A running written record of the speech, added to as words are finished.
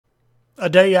A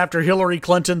day after Hillary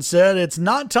Clinton said it's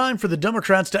not time for the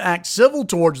Democrats to act civil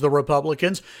towards the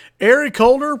Republicans, Eric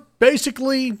Holder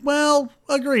basically,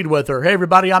 agreed with her. Hey,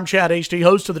 everybody, I'm Chad Hasty,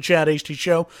 host of the Chad Hasty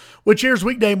Show, which airs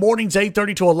weekday mornings,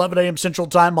 8:30 to 11 a.m. Central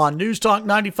Time on News Talk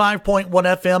 95.1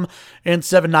 FM and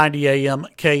 790 a.m.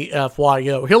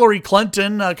 KFYO. Hillary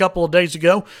Clinton, a couple of days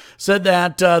ago, said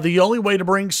that the only way to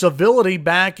bring civility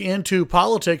back into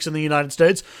politics in the United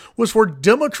States was for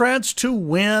Democrats to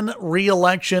win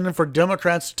re-election and for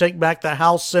Democrats to take back the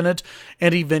House, Senate,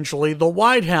 and eventually the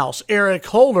White House. Eric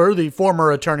Holder, the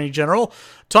former Attorney General,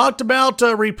 talked about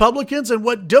Republicans and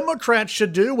what Democrats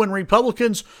should do when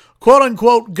Republicans, quote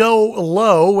unquote, go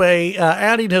low,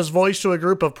 adding his voice to a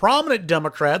group of prominent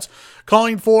Democrats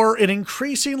calling for an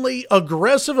increasingly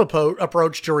aggressive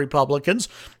approach to Republicans.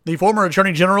 The former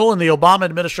Attorney General in the Obama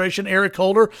administration, Eric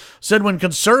Holder, said when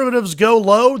conservatives go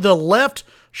low, the left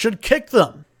should kick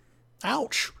them.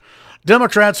 Ouch.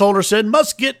 Democrats, Holder said,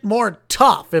 must get more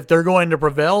tough if they're going to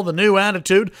prevail. The new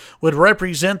attitude would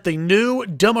represent the new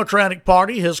Democratic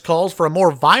Party. His calls for a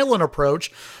more violent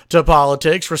approach to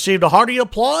politics received a hearty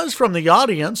applause from the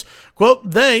audience. Quote,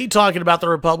 they, talking about the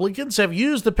Republicans, have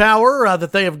used the power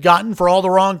that they have gotten for all the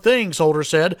wrong things, Holder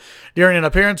said during an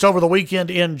appearance over the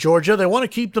weekend in Georgia. They want to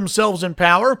keep themselves in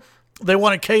power. They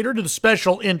want to cater to the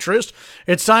special interest.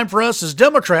 It's time for us as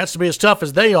Democrats to be as tough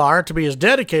as they are, to be as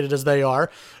dedicated as they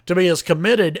are, to be as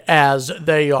committed as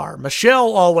they are.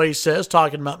 Michelle always says,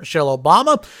 talking about Michelle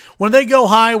Obama, when they go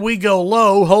high, we go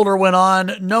low. Holder went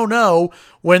on, no,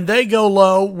 when they go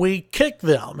low, we kick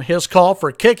them. His call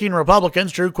for kicking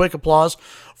Republicans drew quick applause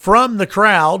from the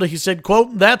crowd. He said,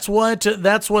 quote, that's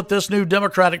what this new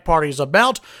Democratic Party is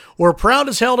about. We're proud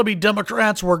as hell to be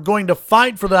Democrats. We're going to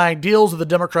fight for the ideals of the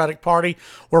Democratic Party.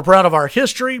 We're proud of our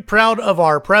history, proud of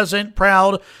our present,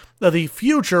 proud of the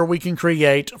future we can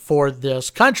create for this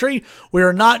country. We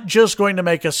are not just going to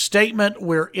make a statement.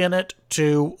 We're in it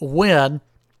to win.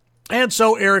 And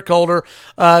so Eric Holder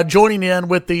joining in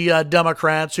with the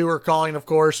Democrats who are calling, of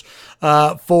course,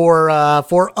 for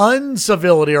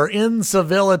uncivility or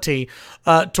incivility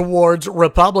towards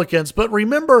Republicans. But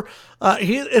remember,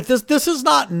 this is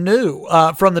not new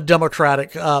from the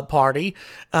Democratic Party.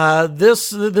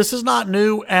 This is not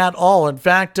new at all. In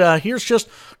fact, here's just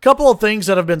a couple of things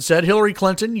that have been said. Hillary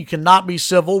Clinton, you cannot be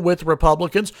civil with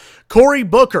Republicans. Cory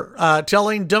Booker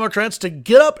telling Democrats to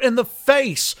get up in the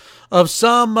face of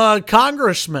some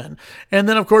congressmen. And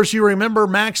then, of course, you remember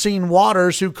Maxine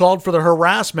Waters, who called for the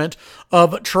harassment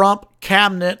of Trump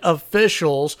cabinet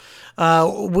officials.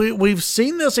 We've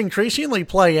seen this increasingly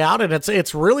play out, and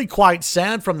it's really quite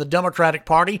sad from the Democratic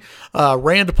Party.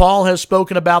 Rand Paul has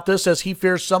spoken about this as he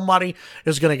fears somebody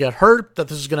is going to get hurt, that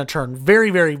this is going to turn very,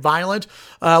 very violent,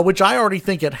 which I already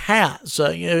think it has.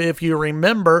 If you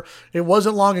remember, it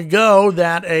wasn't long ago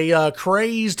that a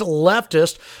crazed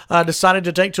leftist decided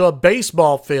to take to a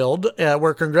baseball field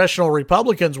where congressional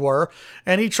Republicans were,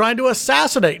 and he tried to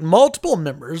assassinate multiple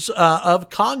members of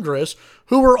Congress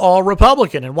who were all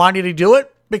Republican. And why did he do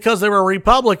it? Because they were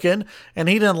Republican and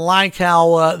he didn't like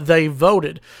how they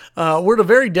voted. We're at a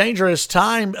very dangerous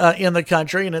time in the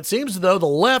country, and it seems as though the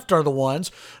left are the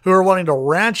ones who are wanting to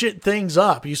ratchet things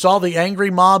up. You saw the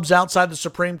angry mobs outside the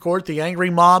Supreme Court, the angry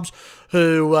mobs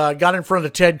who got in front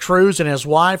of Ted Cruz and his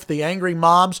wife, the angry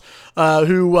mobs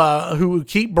who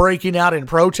keep breaking out in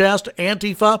protest,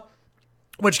 Antifa,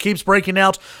 which keeps breaking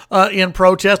out in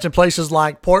protest in places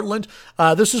like Portland.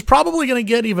 This is probably going to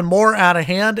get even more out of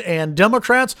hand. And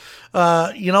Democrats,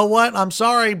 you know what? I'm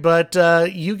sorry, but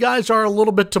you guys are a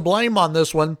little bit to blame on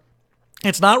this one.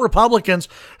 It's not Republicans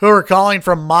who are calling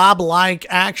for mob-like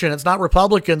action. It's not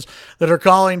Republicans that are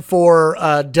calling for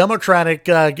Democratic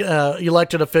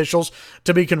elected officials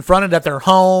to be confronted at their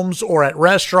homes or at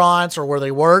restaurants or where they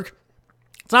work.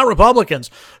 It's not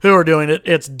Republicans who are doing it.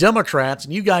 It's Democrats,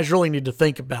 and you guys really need to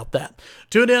think about that.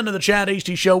 Tune in to the Chad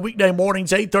Hasty Show weekday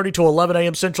mornings, 8:30 to 11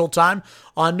 a.m. Central Time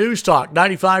on News Talk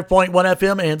 95.1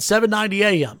 FM and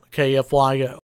 790 a.m. KFYO.